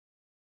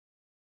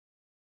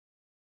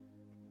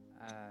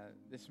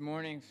This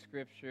morning's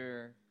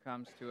scripture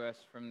comes to us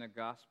from the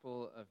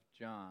Gospel of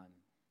John,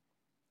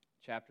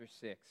 chapter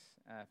 6.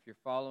 If you're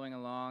following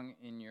along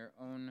in your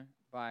own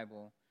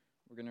Bible,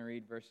 we're going to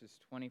read verses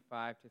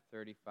 25 to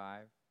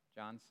 35,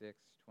 John 6,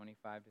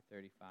 25 to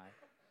 35.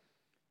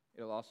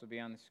 It'll also be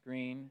on the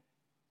screen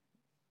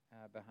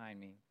behind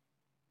me.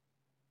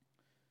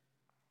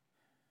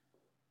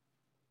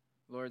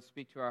 Lord,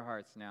 speak to our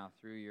hearts now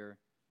through your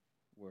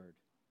word.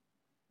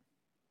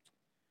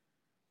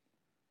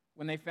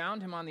 When they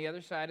found him on the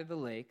other side of the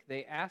lake,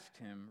 they asked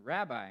him,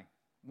 "Rabbi,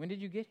 when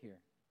did you get here?"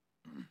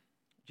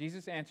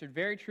 Jesus answered,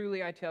 "Very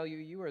truly I tell you,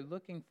 you are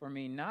looking for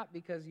me not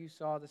because you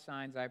saw the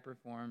signs I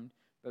performed,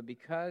 but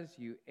because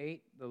you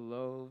ate the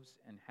loaves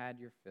and had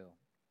your fill.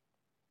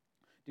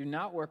 Do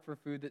not work for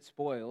food that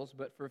spoils,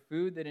 but for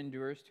food that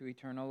endures to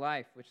eternal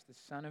life, which the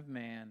Son of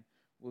Man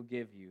will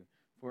give you.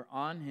 For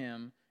on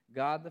him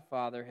God the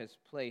Father has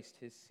placed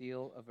his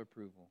seal of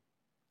approval."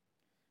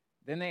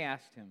 Then they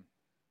asked him,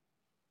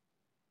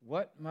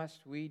 "What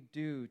must we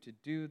do to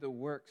do the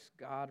works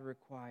God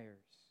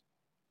requires?"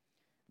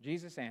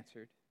 Jesus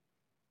answered,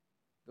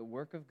 "The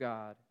work of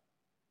God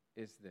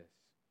is this,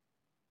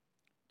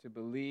 to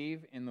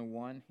believe in the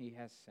one he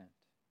has sent."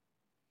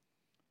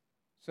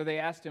 So they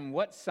asked him,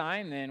 "What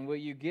sign then will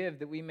you give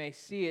that we may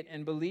see it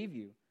and believe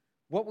you?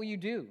 What will you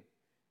do?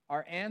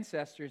 Our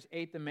ancestors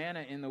ate the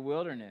manna in the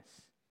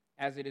wilderness.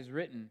 As it is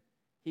written,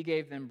 he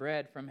gave them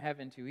bread from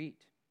heaven to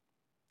eat."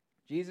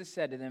 Jesus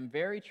said to them,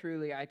 "Very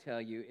truly I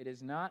tell you, it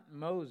is not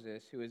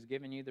Moses who has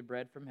given you the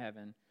bread from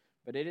heaven,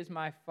 but it is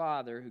my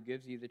Father who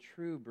gives you the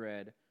true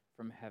bread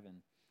from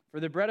heaven. For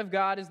the bread of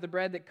God is the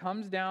bread that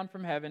comes down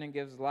from heaven and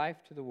gives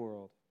life to the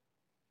world."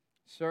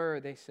 "Sir,"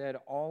 they said,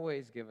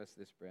 "always give us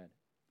this bread."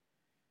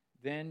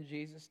 Then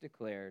Jesus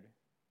declared,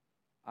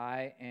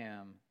 "I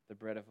am the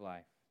bread of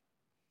life.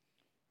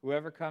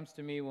 Whoever comes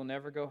to me will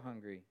never go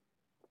hungry,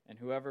 and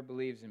whoever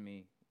believes in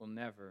me will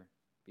never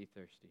be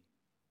thirsty."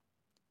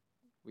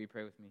 Will you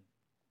pray with me?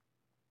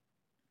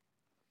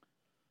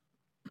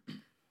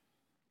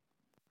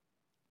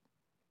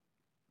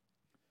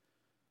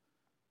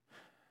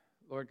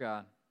 Lord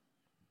God,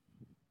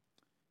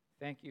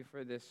 thank you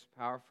for this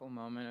powerful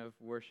moment of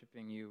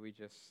worshiping you we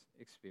just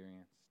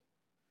experienced.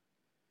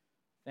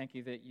 Thank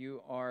you that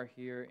you are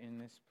here in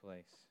this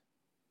place.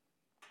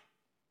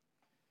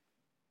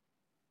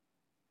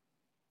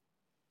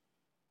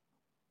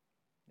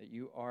 That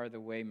you are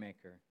the way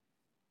maker.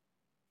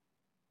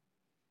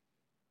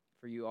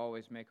 For you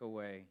always make a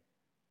way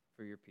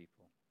for your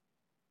people.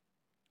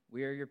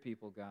 We are your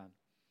people, God.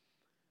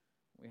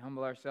 We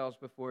humble ourselves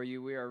before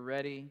you. We are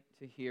ready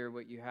to hear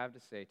what you have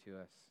to say to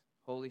us.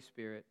 Holy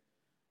Spirit,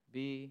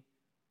 be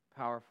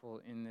powerful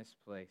in this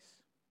place.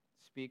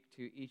 Speak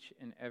to each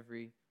and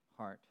every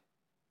heart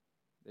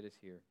that is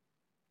here.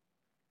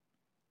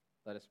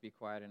 Let us be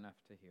quiet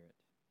enough to hear it.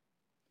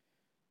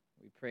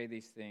 We pray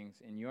these things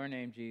in your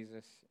name,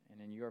 Jesus,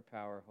 and in your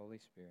power, Holy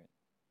Spirit.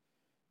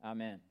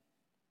 Amen.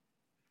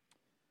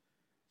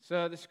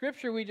 So the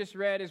scripture we just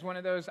read is one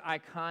of those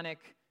iconic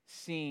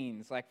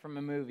scenes, like from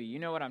a movie. You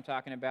know what I'm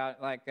talking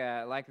about, like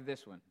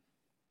this one.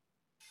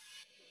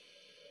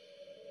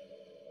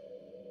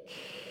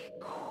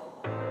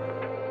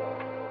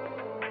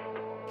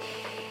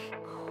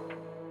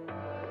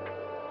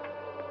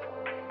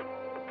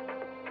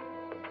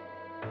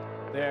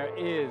 There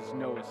is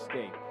no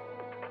escape.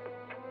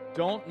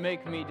 Don't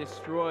make me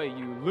destroy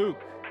you,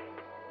 Luke.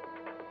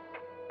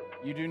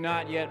 You do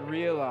not yet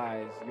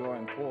realize your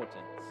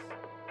importance.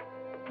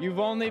 You've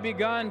only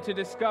begun to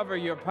discover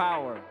your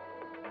power.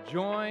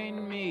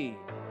 Join me,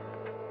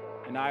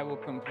 and I will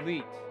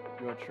complete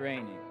your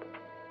training.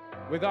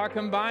 With our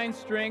combined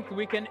strength,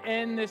 we can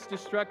end this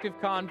destructive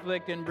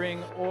conflict and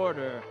bring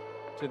order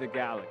to the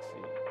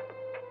galaxy.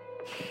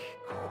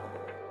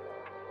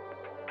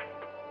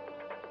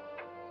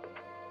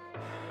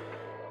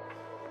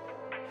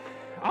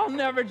 I'll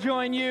never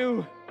join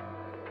you.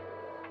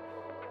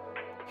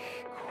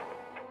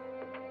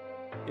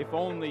 If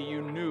only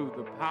you knew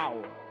the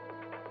power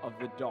of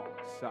the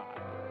dark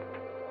side.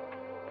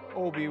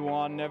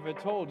 Obi-Wan never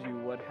told you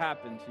what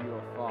happened to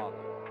your father.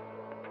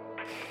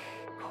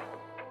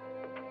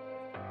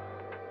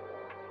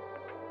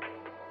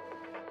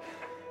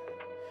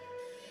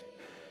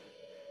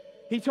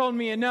 He told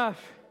me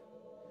enough.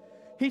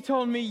 He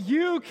told me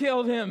you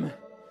killed him.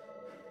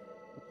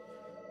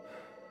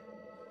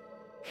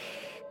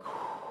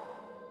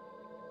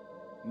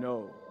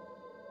 No,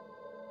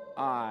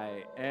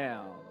 I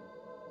am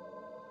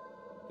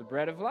the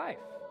bread of life.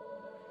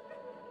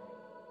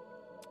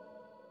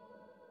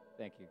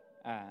 Thank you.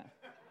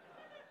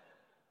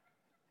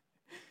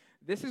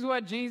 This is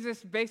what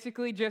Jesus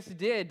basically just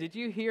did. Did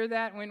you hear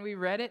that when we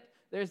read it?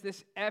 There's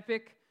this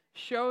epic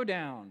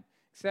showdown,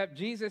 except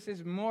Jesus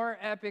is more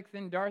epic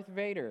than Darth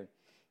Vader.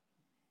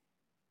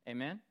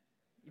 Amen?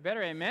 You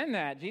better amen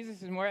that.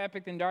 Jesus is more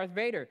epic than Darth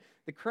Vader.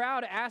 The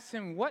crowd asks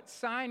him, "What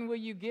sign will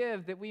you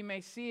give that we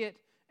may see it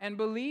and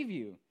believe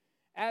you?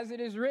 As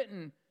it is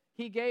written,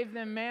 he gave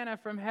them manna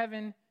from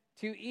heaven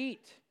to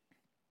eat."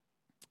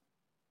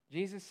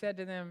 Jesus said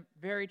to them,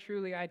 "Very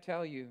truly I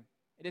tell you,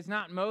 it is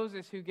not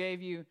Moses who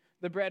gave you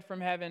the bread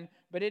from heaven,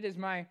 but it is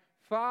my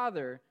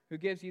Father who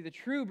gives you the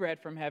true bread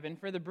from heaven.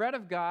 For the bread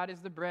of God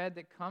is the bread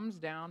that comes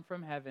down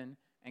from heaven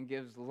and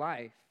gives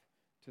life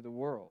to the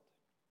world."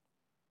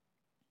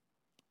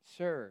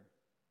 Sir,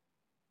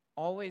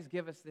 always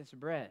give us this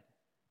bread.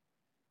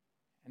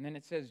 And then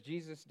it says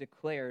Jesus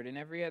declared. And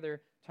every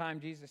other time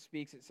Jesus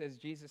speaks, it says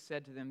Jesus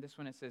said to them. This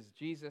one it says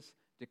Jesus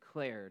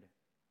declared,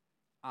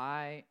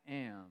 "I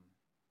am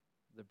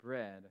the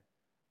bread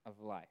of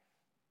life."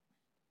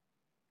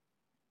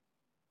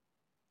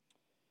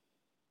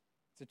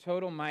 It's a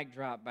total mic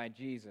drop by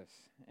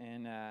Jesus.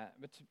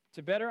 But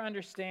to better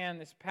understand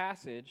this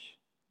passage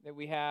that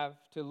we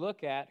have to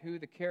look at who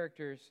the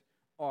characters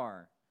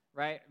are,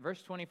 right?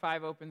 Verse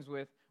 25 opens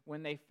with,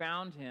 "When they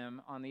found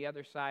him on the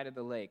other side of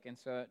the lake." And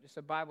so just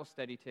a Bible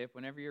study tip,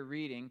 whenever you're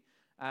reading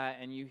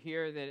and you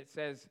hear that it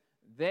says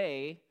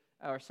they,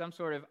 or some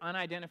sort of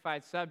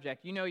unidentified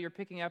subject, you know you're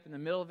picking up in the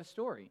middle of a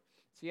story.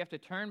 So you have to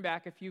turn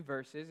back a few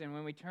verses, and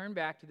when we turn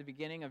back to the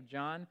beginning of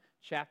John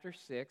chapter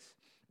 6,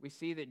 we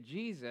see that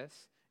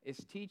Jesus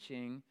is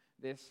teaching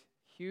this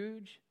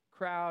huge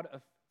crowd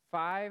of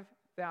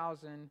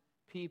 5,000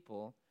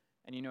 people,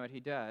 and you know what he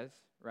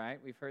does,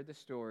 right? We've heard the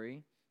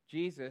story.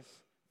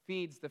 Jesus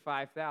feeds the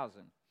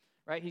 5,000,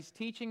 right? He's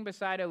teaching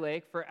beside a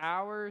lake for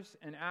hours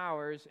and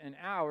hours and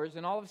hours,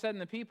 and all of a sudden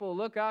the people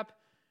look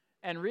up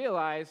and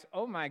realize,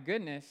 "Oh my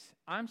goodness,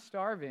 I'm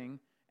starving,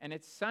 and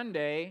it's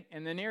Sunday,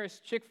 and the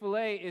nearest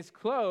Chick-fil-A is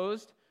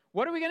closed.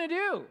 What are we going to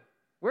do?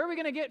 Where are we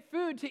going to get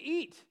food to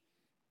eat?"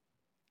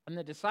 And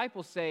the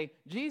disciples say,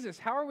 "Jesus,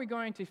 how are we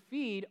going to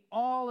feed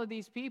all of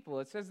these people?"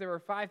 It says there were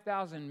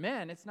 5,000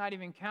 men. It's not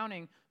even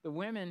counting the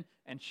women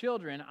and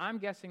children. I'm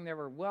guessing there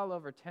were well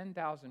over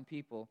 10,000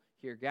 people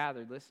here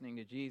gathered listening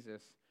to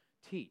Jesus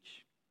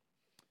teach.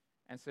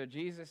 And so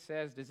Jesus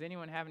says, "Does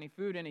anyone have any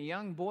food?" And a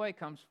young boy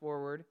comes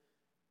forward.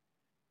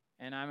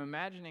 And I'm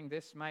imagining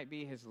this might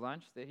be his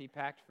lunch that he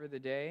packed for the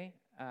day.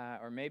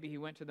 Or maybe he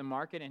went to the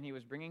market and he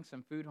was bringing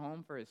some food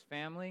home for his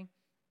family.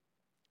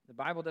 The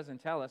Bible doesn't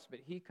tell us,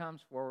 but he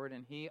comes forward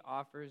and he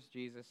offers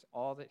Jesus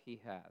all that he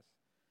has.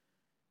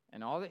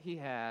 And all that he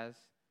has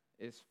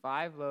is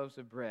 5 loaves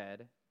of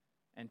bread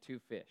and 2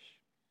 fish.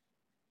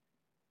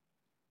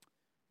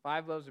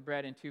 5 loaves of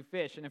bread and 2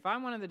 fish. And if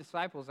I'm one of the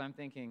disciples, I'm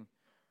thinking,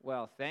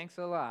 well, thanks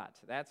a lot.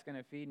 That's going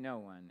to feed no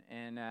one.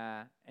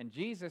 And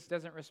Jesus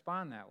doesn't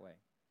respond that way.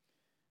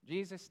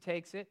 Jesus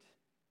takes it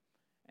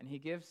and he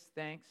gives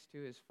thanks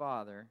to his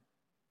Father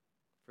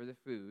for the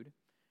food.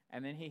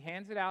 And then he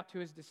hands it out to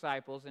his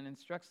disciples and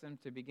instructs them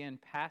to begin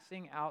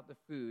passing out the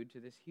food to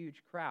this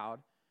huge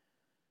crowd.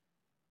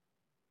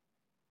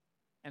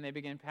 And they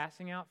begin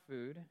passing out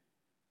food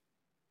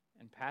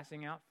and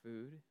passing out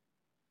food.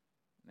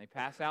 And they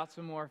pass out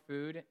some more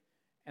food.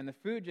 And the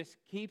food just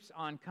keeps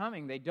on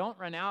coming. They don't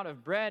run out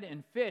of bread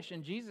and fish.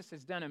 And Jesus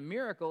has done a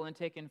miracle and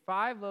taken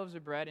 5 loaves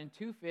of bread and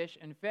 2 fish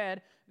and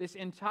fed this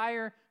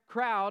entire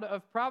crowd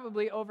of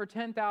probably over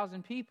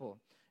 10,000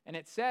 people. And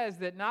it says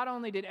that not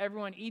only did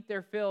everyone eat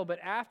their fill, but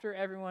after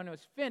everyone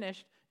was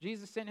finished,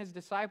 Jesus sent his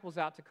disciples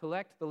out to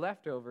collect the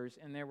leftovers,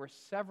 and there were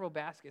several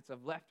baskets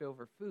of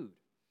leftover food.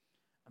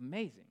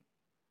 Amazing.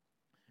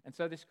 And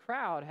so this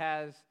crowd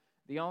has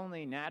the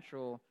only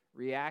natural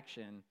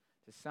reaction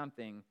to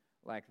something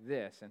like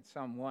this and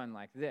someone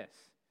like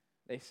this.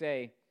 They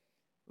say,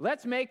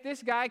 "Let's make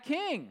this guy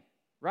king,"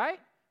 right?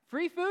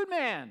 Free food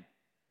man.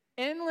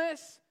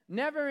 Endless,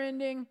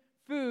 never-ending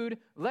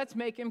food. Let's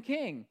make him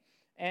king.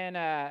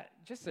 And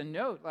just a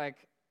note,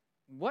 like,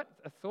 what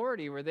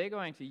authority were they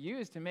going to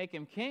use to make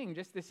him king?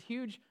 Just this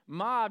huge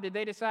mob. Did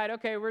they decide,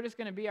 okay, we're just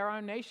going to be our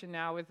own nation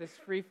now with this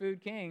free food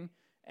king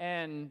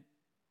and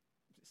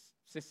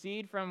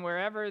secede from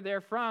wherever they're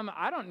from?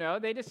 I don't know.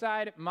 They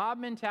decide, mob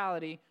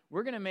mentality,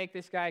 we're going to make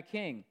this guy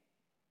king.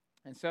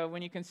 And so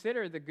when you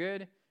consider the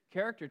good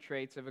character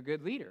traits of a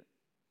good leader,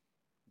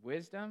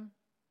 wisdom,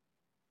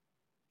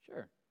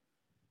 sure.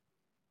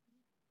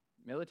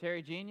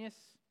 Military genius,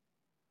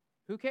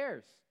 who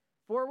cares?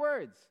 4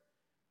 words: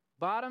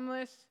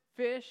 bottomless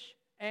fish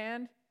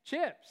and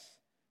chips,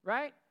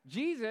 right?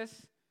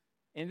 Jesus,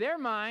 in their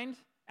mind,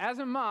 as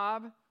a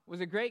mob,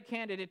 was a great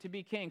candidate to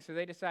be king. So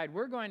they decide,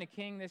 we're going to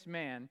king this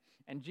man.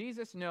 And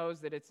Jesus knows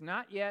that it's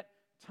not yet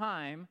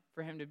time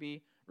for him to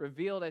be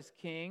revealed as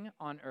king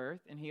on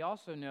earth. And he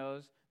also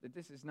knows that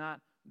this is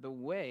not the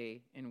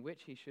way in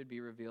which he should be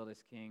revealed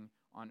as king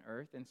on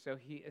earth. And so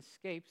he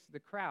escapes the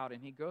crowd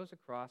and he goes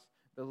across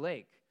the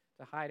lake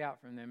to hide out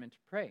from them and to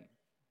pray.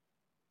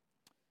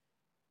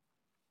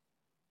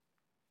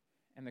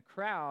 And the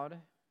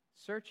crowd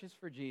searches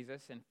for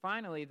Jesus, and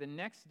finally, the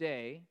next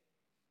day,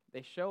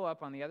 they show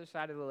up on the other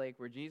side of the lake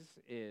where Jesus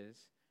is,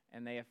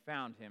 and they have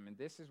found him. And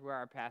this is where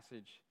our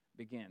passage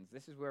begins.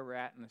 This is where we're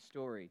at in the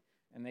story.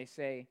 And they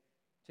say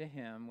to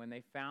him, when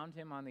they found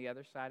him on the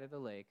other side of the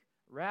lake,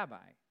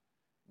 "Rabbi,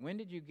 when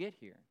did you get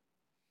here?"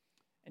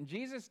 And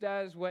Jesus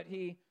does what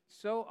he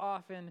so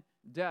often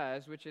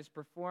does, which is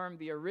perform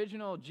the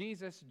original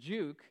Jesus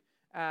juke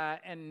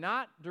and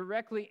not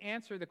directly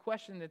answer the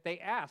question that they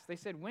asked. They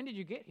said, when did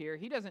you get here?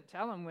 He doesn't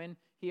tell them when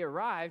he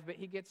arrived, but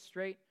he gets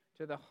straight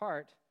to the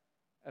heart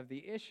of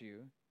the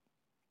issue.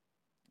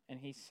 And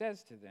he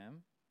says to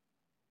them,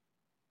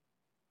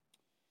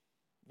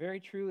 very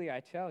truly I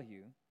tell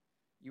you,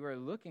 you are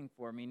looking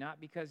for me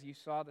not because you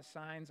saw the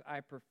signs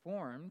I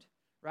performed,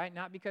 right?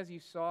 Not because you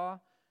saw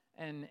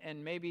and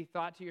maybe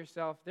thought to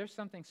yourself, there's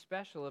something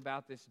special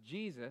about this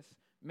Jesus.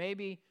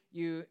 Maybe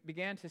you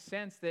began to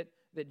sense that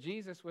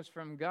Jesus was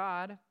from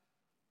God,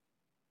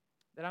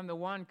 that I'm the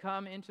one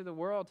come into the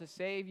world to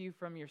save you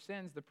from your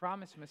sins, the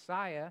promised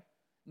Messiah.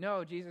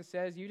 No, Jesus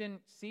says, you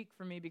didn't seek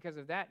for me because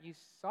of that. You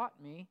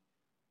sought me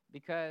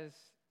because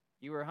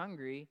you were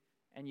hungry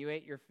and you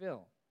ate your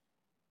fill.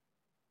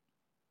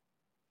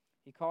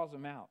 He calls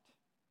them out.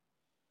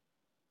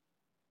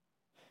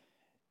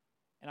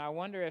 And I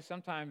wonder if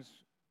sometimes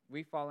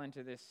we fall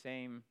into this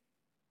same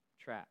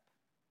trap.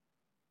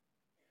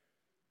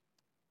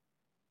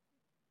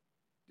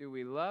 Do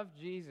we love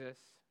Jesus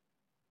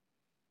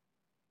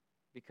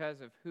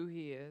because of who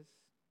he is,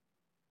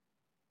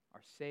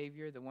 our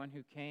Savior, the one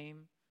who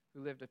came,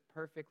 who lived a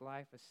perfect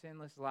life, a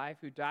sinless life,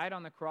 who died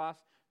on the cross,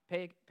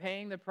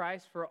 paying the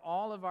price for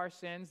all of our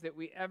sins that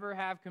we ever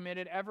have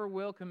committed, ever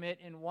will commit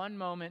in one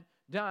moment,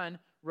 done,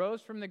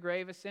 rose from the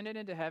grave, ascended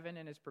into heaven,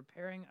 and is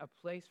preparing a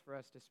place for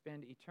us to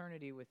spend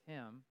eternity with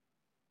him?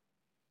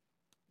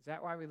 Is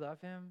that why we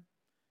love him?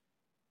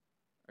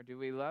 Or do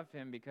we love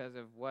him because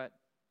of what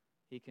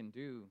he can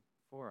do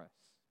for us?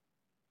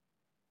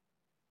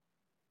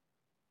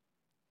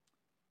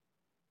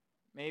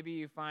 Maybe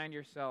you find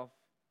yourself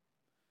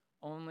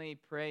only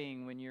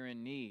praying when you're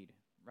in need,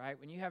 right?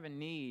 When you have a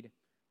need,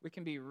 we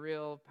can be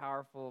real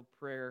powerful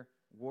prayer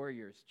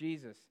warriors.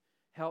 Jesus,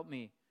 help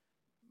me.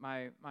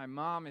 My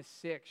mom is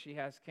sick. She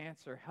has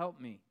cancer.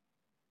 Help me.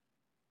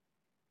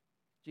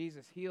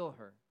 Jesus, heal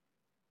her.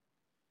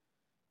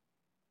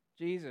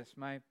 Jesus,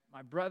 my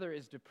brother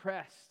is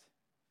depressed.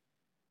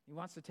 He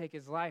wants to take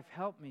his life.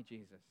 Help me,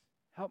 Jesus.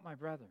 Help my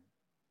brother.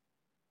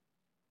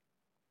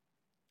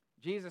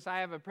 Jesus, I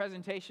have a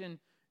presentation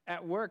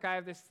at work. I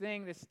have this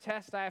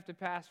test I have to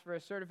pass for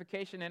a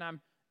certification, and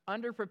I'm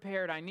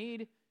underprepared. I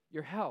need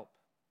your help.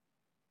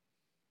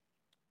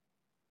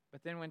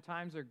 But then when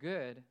times are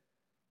good,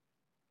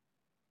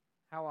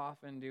 how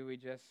often do we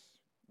just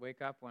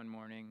wake up one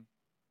morning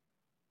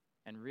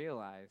and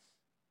realize,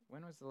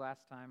 when was the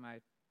last time I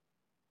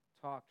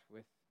talked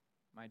with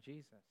my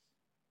Jesus?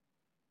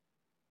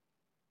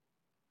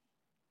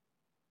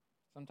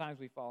 Sometimes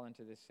we fall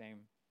into this same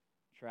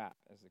trap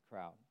as the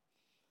crowd.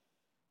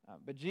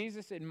 But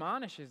Jesus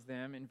admonishes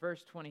them in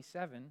verse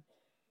 27,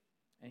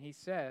 and he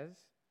says,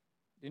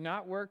 do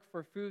not work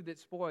for food that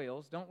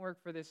spoils. Don't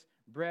work for this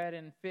bread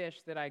and fish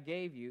that I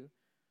gave you,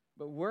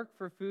 but work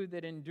for food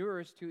that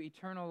endures to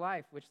eternal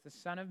life, which the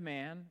Son of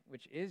Man,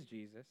 which is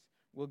Jesus,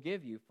 will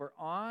give you. For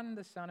on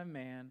the Son of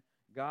Man,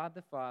 God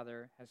the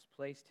Father has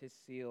placed his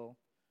seal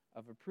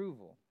of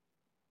approval.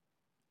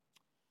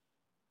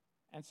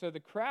 And so the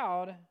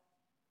crowd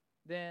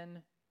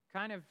then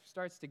kind of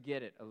starts to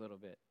get it a little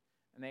bit.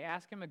 And they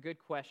ask him a good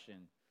question.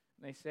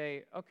 And they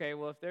say, okay,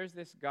 well, if there's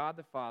this God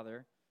the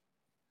Father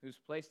who's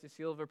placed a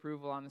seal of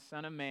approval on the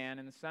Son of Man,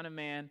 and the Son of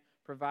Man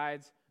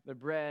provides the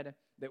bread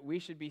that we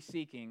should be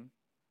seeking,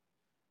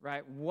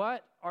 right?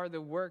 What are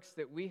the works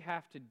that we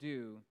have to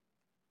do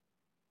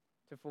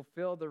to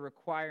fulfill the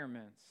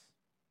requirements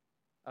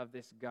of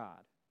this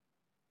God?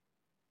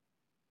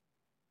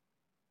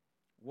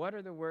 What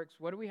are the works?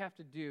 What do we have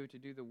to do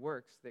the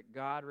works that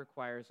God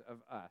requires of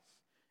us?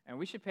 And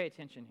we should pay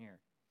attention here,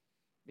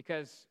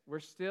 because we're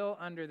still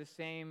under the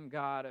same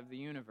God of the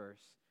universe,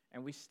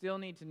 and we still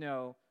need to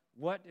know,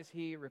 what does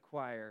he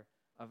require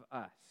of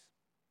us?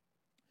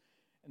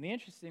 And the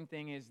interesting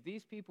thing is,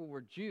 these people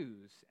were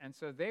Jews, and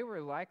so they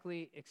were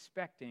likely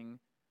expecting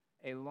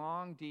a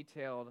long,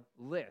 detailed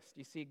list.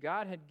 You see,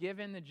 God had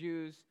given the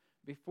Jews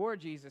before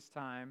Jesus'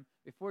 time,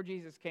 before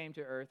Jesus came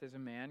to earth as a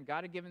man,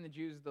 God had given the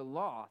Jews the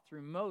law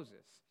through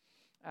Moses.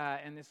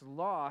 And this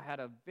law had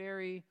a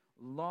very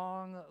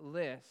long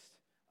list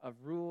of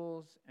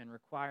rules and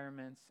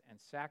requirements and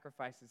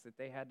sacrifices that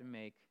they had to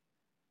make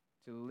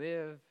to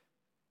live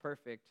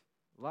perfect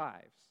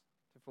lives,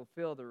 to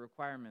fulfill the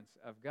requirements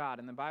of God.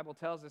 And the Bible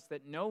tells us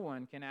that no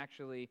one can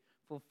actually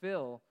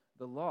fulfill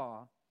the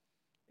law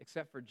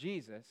except for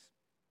Jesus.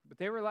 But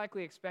they were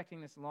likely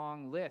expecting this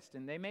long list,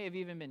 and they may have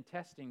even been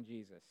testing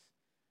Jesus.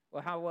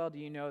 Well, how well do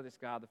you know this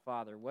God the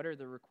Father? What are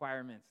the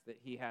requirements that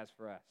he has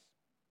for us?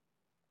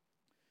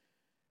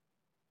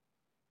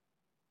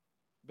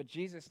 But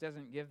Jesus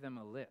doesn't give them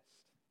a list,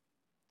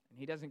 and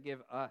he doesn't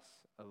give us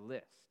a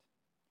list.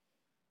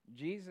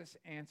 Jesus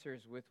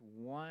answers with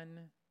one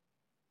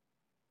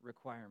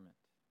requirement.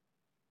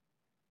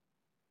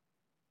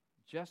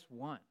 Just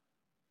one.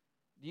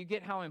 Do you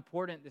get how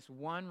important this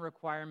one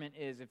requirement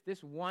is? If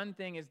this one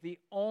thing is the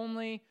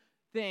only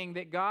thing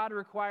that God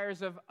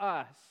requires of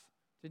us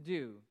to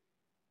do,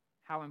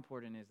 how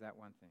important is that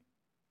one thing?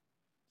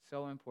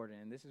 So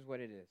important, and this is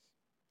what it is.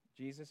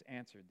 Jesus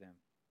answered them,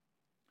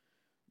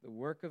 The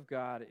work of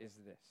God is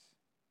this: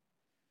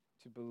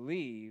 to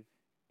believe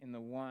in the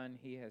one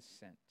he has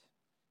sent.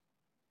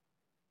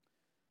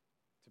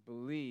 To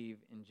believe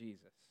in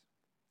Jesus.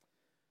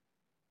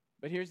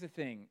 But here's the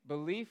thing.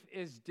 Belief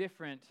is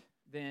different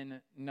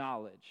than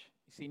knowledge.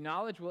 You see,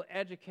 knowledge will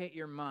educate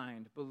your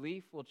mind.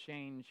 Belief will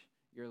change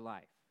your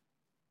life.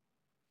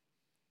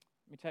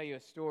 Let me tell you a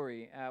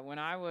story. When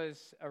I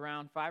was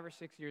around 5 or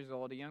 6 years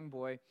old, a young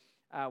boy,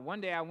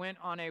 one day I went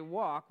on a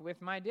walk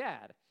with my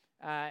dad.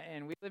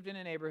 And we lived in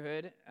a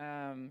neighborhood,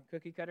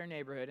 cookie-cutter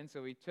neighborhood, and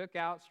so we took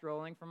out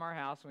strolling from our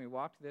house, and we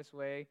walked this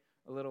way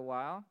a little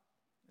while,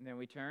 and then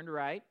we turned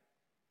right,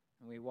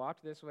 and we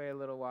walked this way a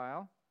little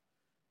while,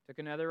 took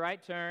another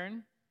right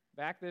turn,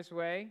 back this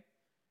way,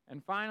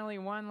 and finally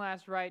one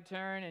last right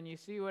turn, and you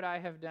see what I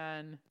have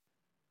done.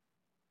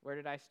 Where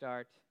did I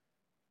start?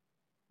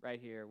 Right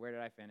here. Where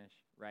did I finish?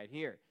 Right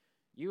here.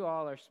 You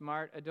all are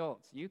smart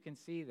adults. You can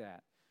see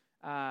that.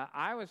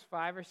 I was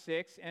 5 or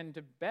 6, and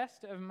to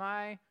best of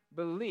my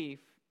belief,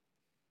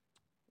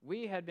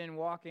 we had been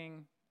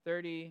walking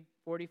 30,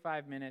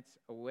 45 minutes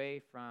away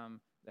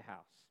from the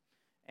house.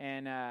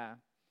 And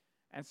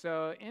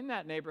so in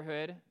that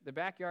neighborhood, the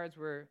backyards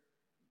were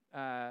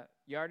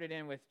yarded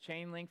in with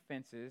chain link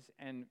fences,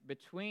 and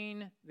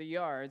between the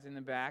yards in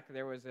the back,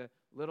 there was a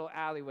little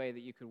alleyway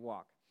that you could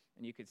walk.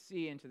 And you could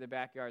see into the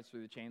backyards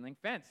through the chain link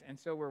fence. And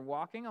so we're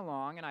walking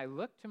along, and I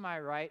look to my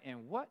right,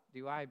 and what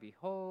do I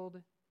behold?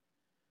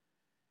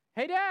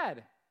 Hey,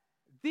 Dad,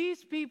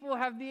 these people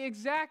have the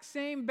exact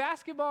same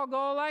basketball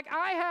goal like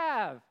I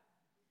have.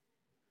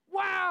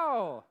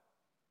 Wow!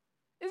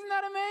 Isn't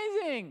that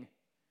amazing?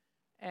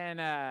 And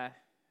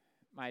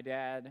my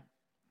dad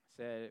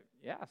said,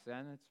 yeah,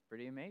 son, that's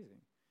pretty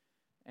amazing.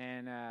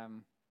 And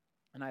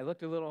I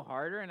looked a little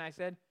harder, and I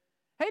said,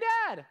 hey,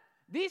 Dad,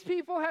 these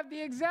people have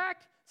the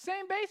exact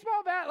same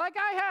baseball bat like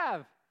I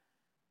have.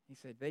 He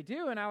said, they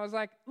do. And I was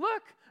like,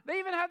 look, they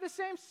even have the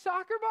same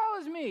soccer ball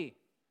as me.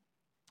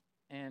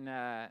 And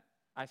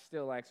I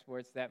still like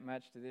sports that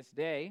much to this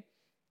day.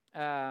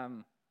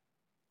 And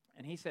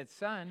he said,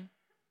 son,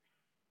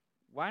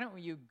 why don't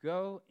you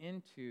go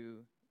into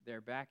their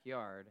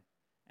backyard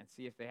and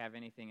see if they have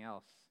anything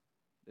else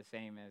the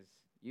same as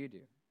you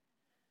do?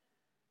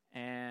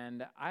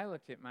 And I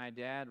looked at my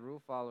dad,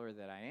 rule follower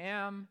that I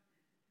am,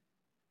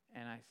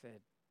 and I said,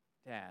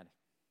 Dad,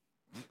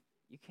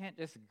 you can't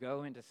just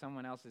go into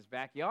someone else's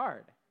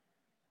backyard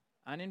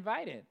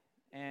uninvited.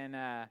 And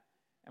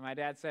my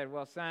dad said,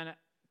 well, son,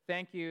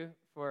 thank you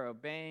for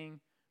obeying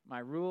my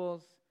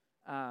rules,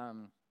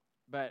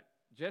 but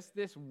just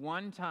this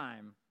one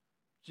time,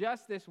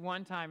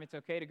 it's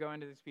okay to go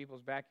into these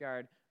people's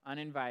backyard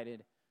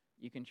uninvited.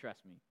 You can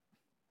trust me.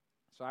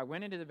 So I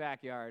went into the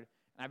backyard,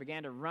 and I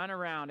began to run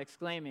around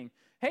exclaiming,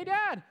 hey,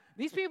 Dad,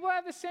 these people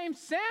have the same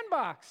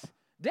sandbox.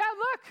 Dad,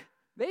 look,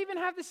 they even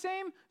have the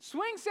same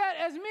swing set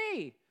as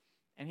me.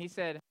 And he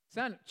said,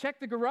 son, check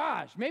the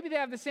garage. Maybe they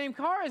have the same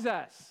car as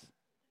us.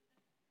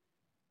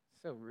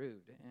 So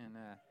rude.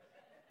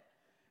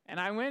 And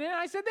I went in and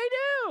I said,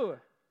 they do.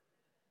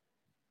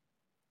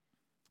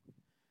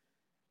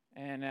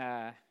 And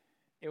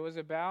it was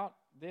about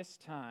this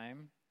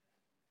time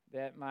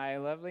that my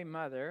lovely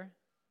mother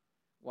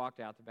walked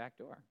out the back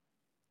door.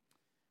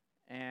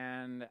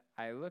 And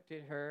I looked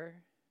at her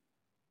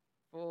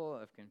full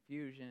of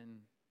confusion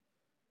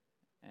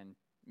and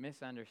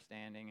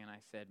misunderstanding, and I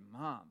said,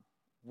 Mom,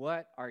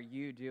 what are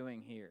you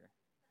doing here?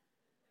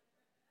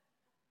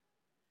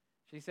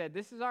 She said,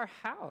 this is our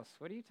house.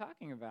 What are you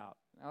talking about?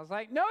 I was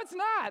like, no, it's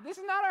not. This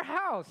is not our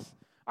house.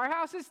 Our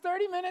house is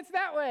 30 minutes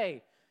that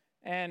way.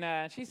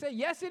 And she said,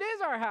 yes, it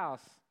is our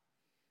house.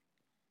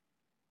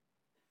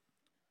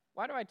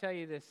 Why do I tell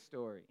you this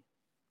story?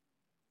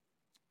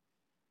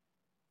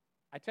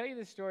 I tell you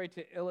this story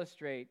to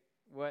illustrate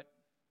what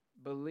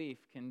belief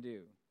can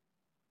do,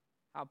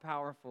 how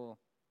powerful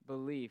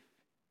belief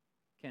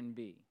can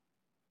be.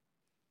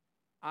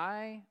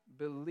 I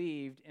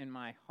believed in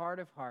my heart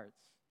of hearts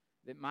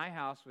that my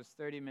house was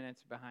 30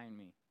 minutes behind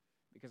me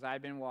because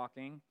I'd been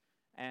walking,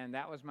 and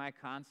that was my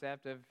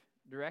concept of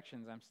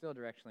directions. I'm still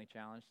directionally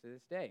challenged to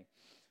this day.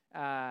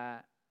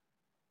 And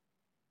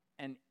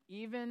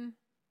even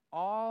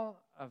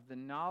all of the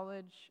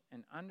knowledge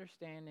and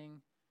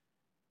understanding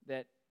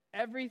that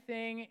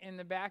everything in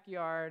the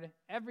backyard,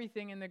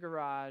 everything in the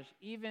garage,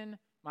 even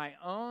my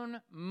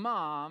own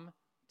mom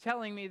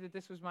telling me that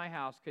this was my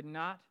house could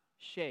not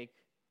shake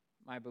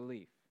my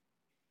belief.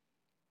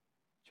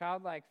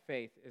 Childlike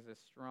faith is a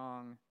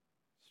strong,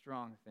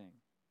 strong thing.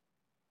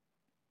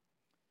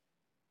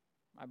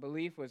 My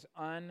belief was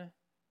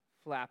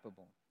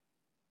unflappable.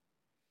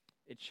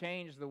 It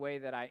changed the way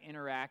that I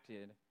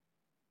interacted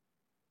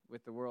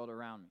with the world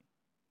around me.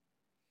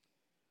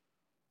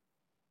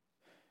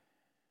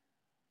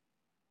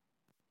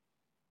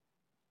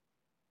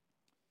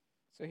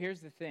 So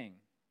here's the thing.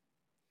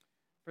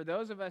 For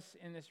those of us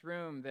in this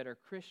room that are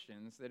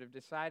Christians, that have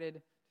decided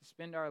to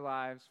spend our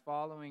lives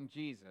following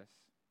Jesus,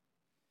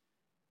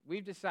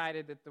 we've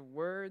decided that the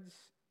words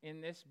in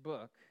this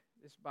book,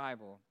 this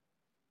Bible,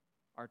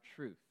 are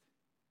truth.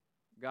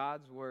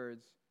 God's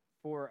words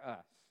for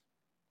us.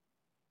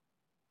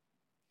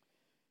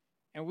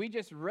 And we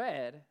just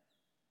read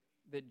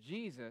that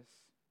Jesus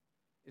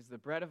is the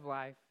bread of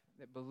life,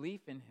 that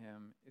belief in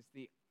him is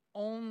the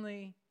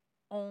only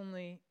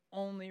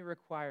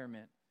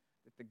requirement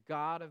that the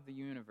God of the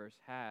universe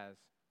has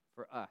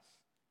for us.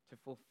 To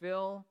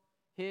fulfill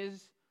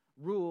his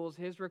rules,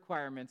 his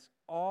requirements,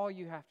 all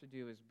you have to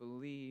do is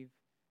believe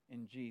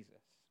in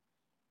Jesus.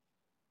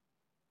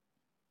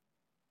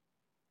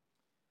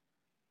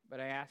 But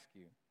I ask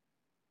you,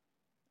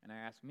 and I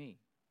ask me,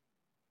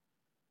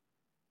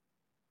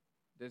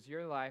 does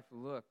your life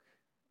look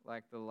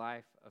like the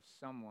life of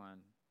someone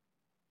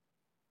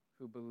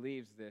who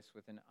believes this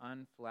with an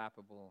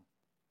unflappable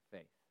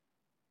faith?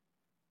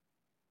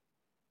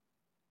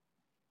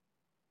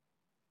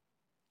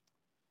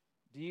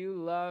 Do you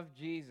love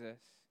Jesus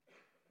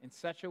in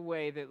such a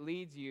way that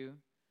leads you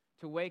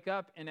to wake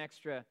up an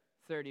extra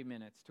 30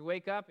 minutes, to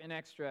wake up an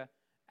extra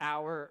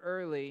hour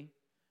early?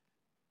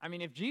 I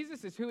mean, if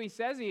Jesus is who he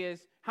says he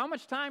is, how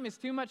much time is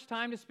too much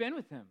time to spend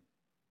with him?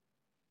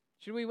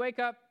 Should we wake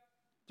up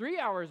 3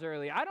 hours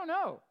early? I don't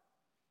know.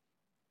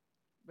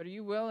 But are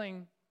you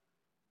willing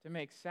to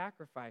make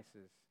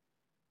sacrifices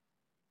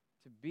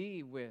to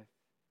be with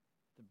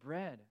the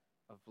bread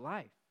of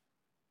life?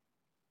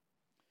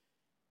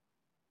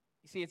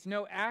 You see, it's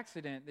no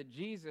accident that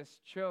Jesus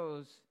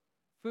chose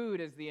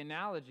food as the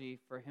analogy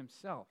for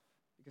himself,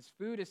 because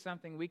food is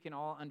something we can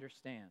all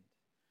understand.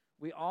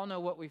 We all know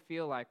what we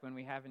feel like when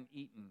we haven't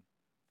eaten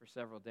for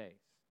several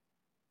days.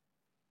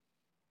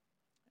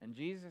 And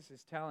Jesus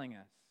is telling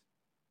us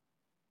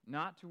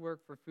not to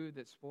work for food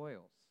that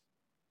spoils,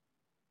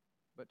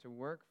 but to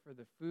work for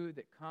the food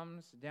that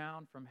comes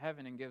down from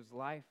heaven and gives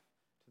life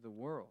to the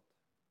world.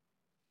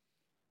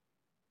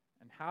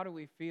 And how do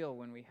we feel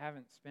when we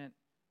haven't spent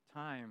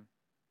time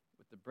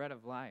with the bread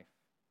of life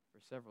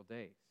for several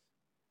days?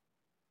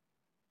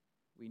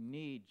 We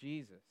need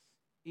Jesus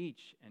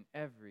each and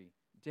every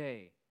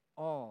day,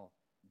 all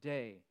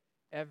day,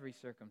 every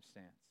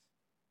circumstance,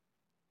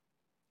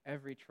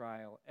 every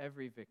trial,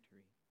 every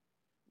victory.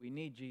 We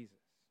need Jesus.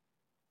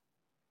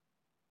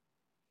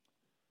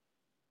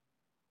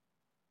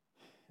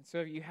 And so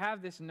if you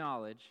have this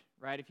knowledge,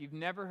 right, if you've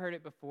never heard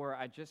it before,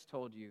 I just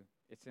told you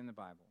it's in the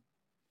Bible.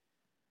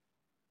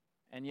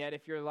 And yet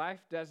if your life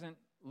doesn't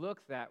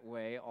look that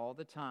way all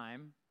the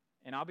time,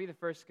 and I'll be the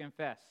first to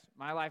confess,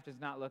 my life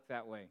does not look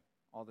that way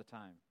all the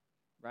time,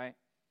 right?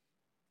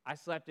 I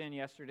slept in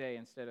yesterday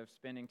instead of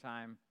spending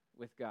time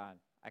with God.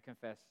 I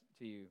confess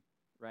to you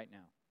right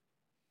now.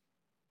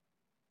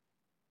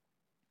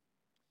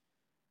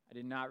 I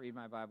did not read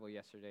my Bible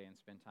yesterday and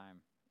spend time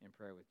in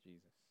prayer with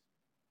Jesus.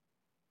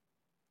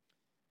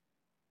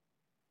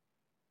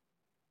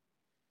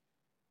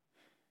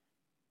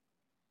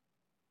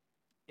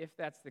 If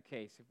that's the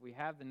case, if we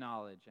have the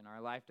knowledge and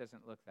our life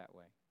doesn't look that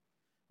way,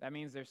 that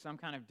means there's some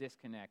kind of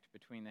disconnect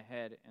between the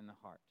head and the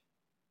heart.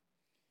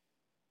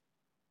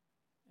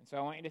 And so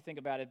I want you to think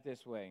about it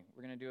this way.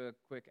 We're going to do a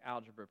quick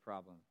algebra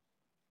problem.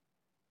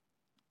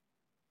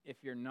 If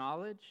your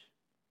knowledge,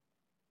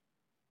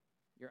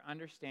 your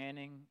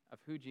understanding of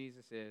who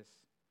Jesus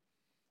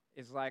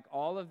is like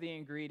all of the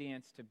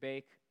ingredients to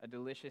bake a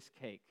delicious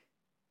cake,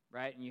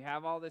 right? And you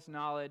have all this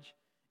knowledge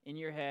in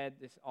your head,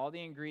 all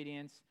the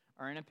ingredients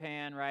are in a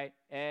pan, right?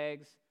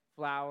 Eggs,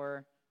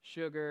 flour,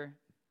 sugar,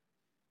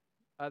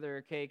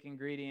 other cake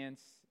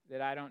ingredients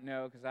that I don't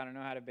know because I don't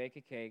know how to bake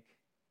a cake.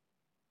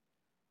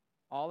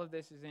 All of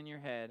this is in your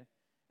head,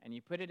 and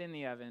you put it in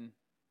the oven,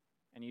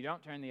 and you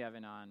don't turn the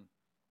oven on.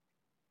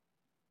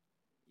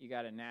 You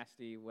got a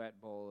nasty,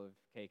 wet bowl of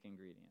cake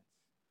ingredients.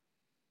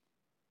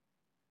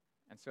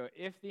 And so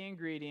if the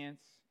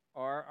ingredients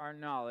are our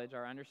knowledge,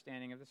 our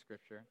understanding of the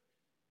Scripture,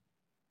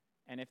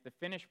 and if the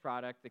finished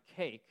product, the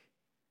cake,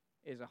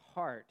 is a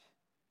heart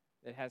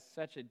that has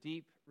such a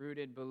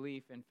deep-rooted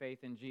belief and faith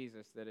in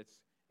Jesus that it's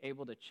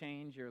able to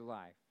change your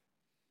life,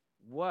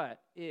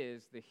 what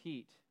is the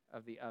heat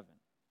of the oven?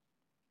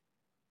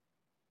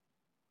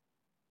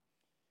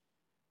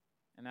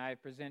 And I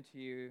present to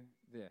you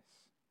this.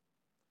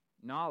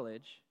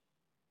 Knowledge,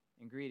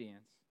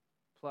 ingredients,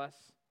 plus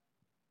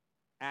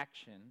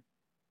action,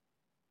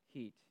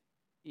 heat,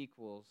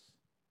 equals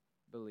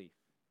belief.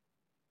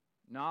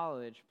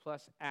 Knowledge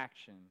plus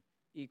action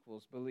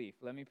equals belief.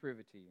 Let me prove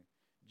it to you.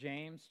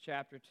 James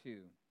chapter 2.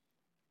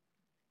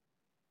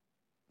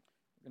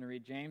 We're going to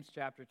read James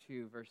chapter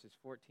 2, verses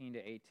 14 to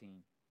 18.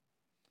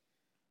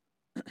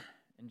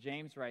 And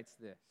James writes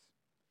this.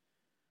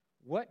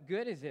 What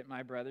good is it,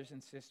 my brothers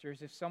and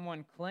sisters, if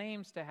someone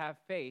claims to have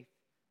faith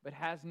but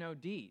has no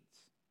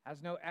deeds,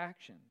 has no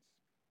actions?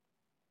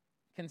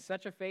 Can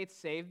such a faith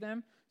save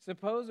them?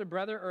 Suppose a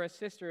brother or a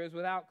sister is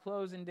without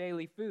clothes and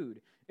daily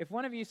food. If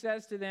one of you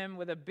says to them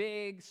with a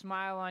big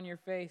smile on your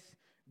face,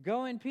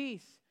 "Go in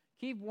peace,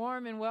 keep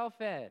warm and well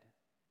fed,"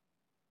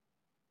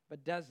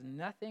 but does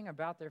nothing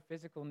about their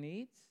physical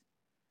needs,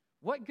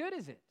 what good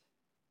is it?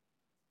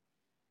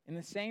 In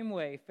the same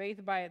way,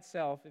 faith by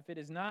itself, if it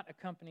is not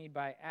accompanied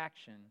by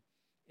action,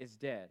 is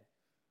dead.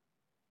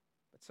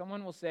 But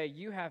someone will say,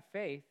 "You have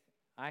faith,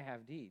 I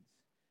have deeds.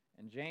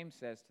 And James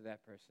says to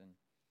that person,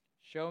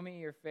 show me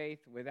your faith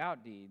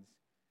without deeds,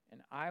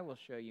 and I will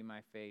show you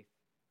my faith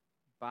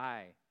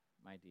by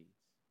my deeds.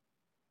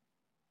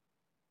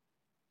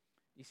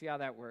 You see how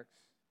that works?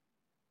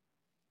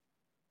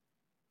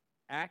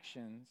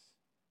 Actions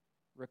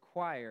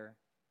require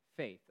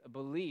faith, a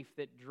belief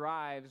that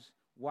drives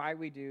why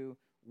we do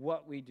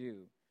what we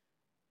do.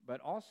 But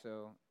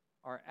also,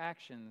 our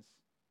actions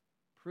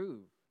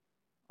prove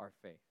our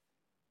faith,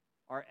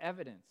 are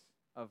evidence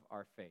of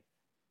our faith.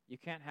 You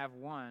can't have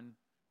one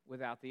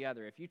without the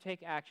other. If you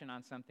take action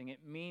on something, it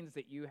means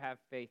that you have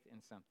faith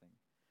in something.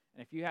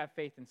 And if you have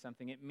faith in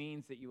something, it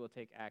means that you will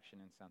take action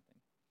in something.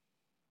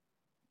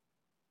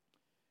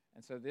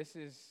 And so this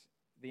is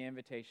the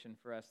invitation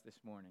for us this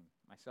morning,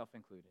 myself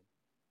included.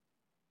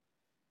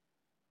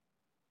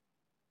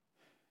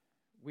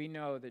 We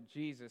know that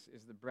Jesus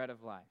is the bread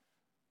of life,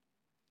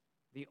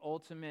 the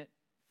ultimate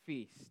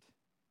feast,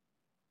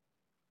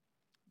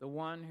 the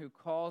one who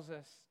calls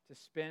us to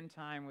spend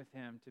time with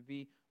him, to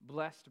be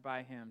blessed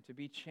by him, to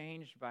be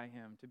changed by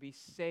him, to be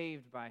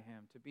saved by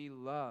him, to be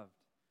loved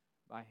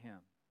by him.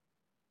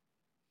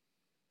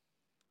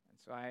 And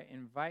so I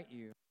invite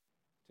you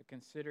to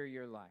consider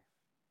your life,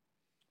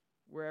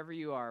 wherever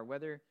you are,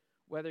 whether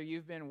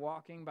you've been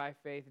walking by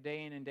faith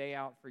day in and day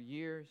out for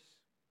years,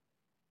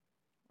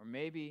 or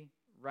maybe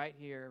right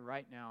here,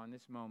 right now, in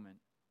this moment,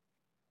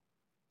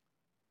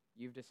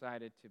 you've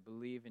decided to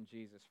believe in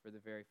Jesus for the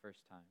very first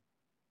time.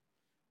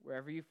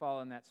 Wherever you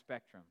fall in that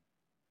spectrum,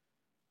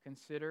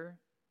 consider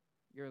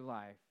your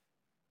life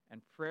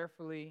and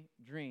prayerfully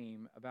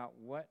dream about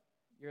what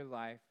your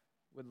life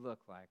would look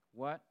like,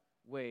 what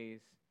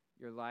ways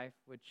your life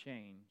would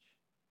change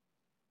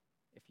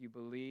if you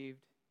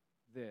believed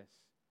this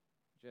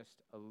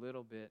just a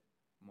little bit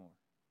more.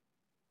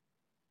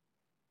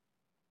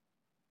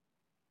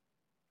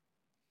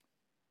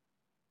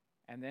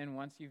 And then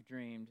once you've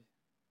dreamed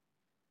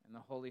and the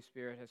Holy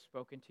Spirit has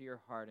spoken to your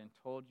heart and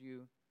told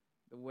you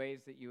the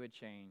ways that you would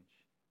change,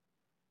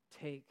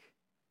 take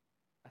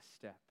a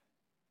step.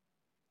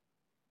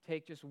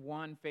 Take just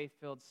one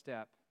faith-filled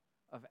step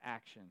of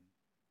action.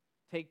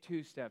 Take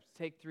 2 steps.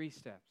 Take 3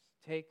 steps.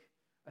 Take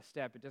a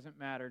step. It doesn't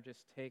matter.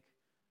 Just take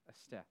a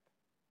step.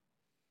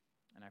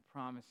 And I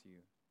promise you,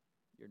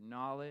 your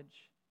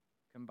knowledge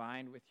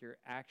combined with your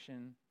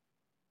action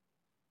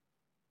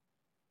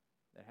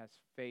that has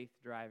faith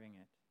driving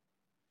it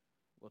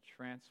will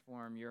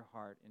transform your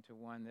heart into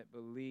one that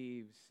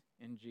believes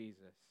in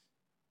Jesus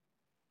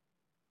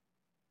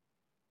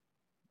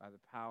by the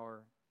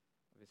power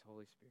of his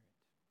Holy Spirit.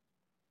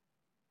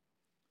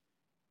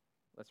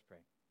 Let's pray.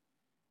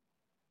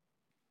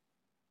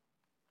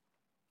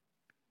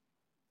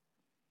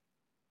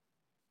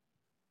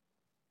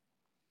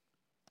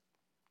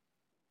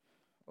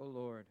 Oh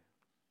Lord,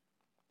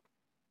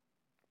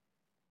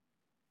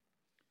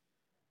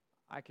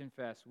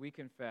 we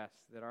confess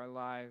that our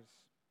lives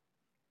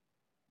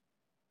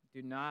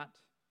do not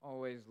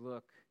always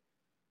look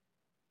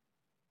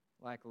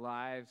like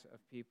lives of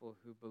people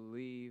who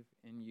believe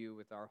in you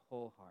with our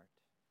whole heart.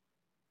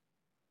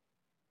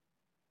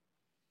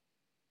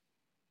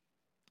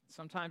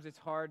 Sometimes it's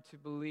hard to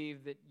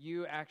believe that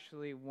you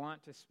actually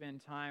want to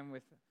spend time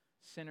with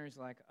sinners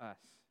like us,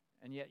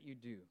 and yet you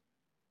do.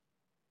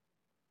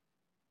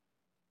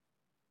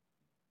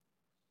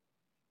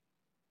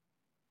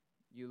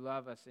 You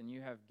love us, and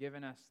you have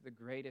given us the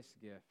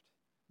greatest gift,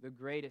 the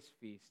greatest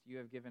feast. You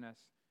have given us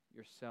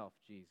yourself,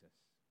 Jesus.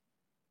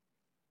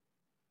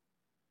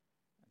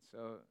 And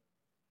so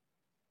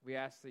we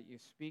ask that you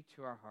speak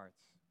to our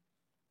hearts,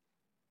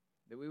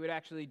 that we would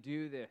actually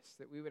do this,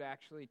 that we would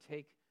actually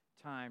take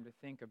time to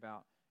think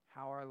about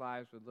how our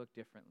lives would look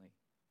differently,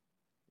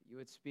 that you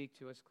would speak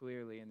to us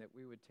clearly, and that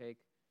we would take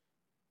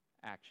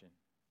action,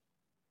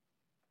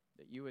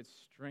 that you would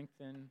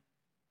strengthen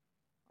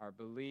our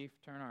belief,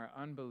 turn our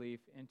unbelief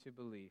into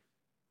belief.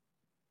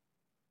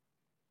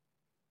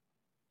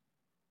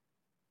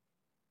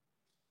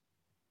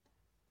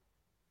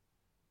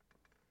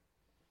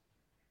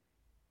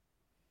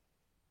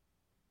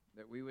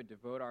 That we would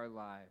devote our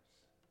lives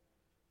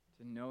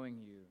to knowing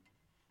you,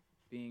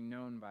 being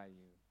known by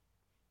you,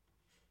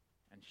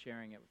 and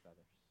sharing it with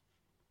others.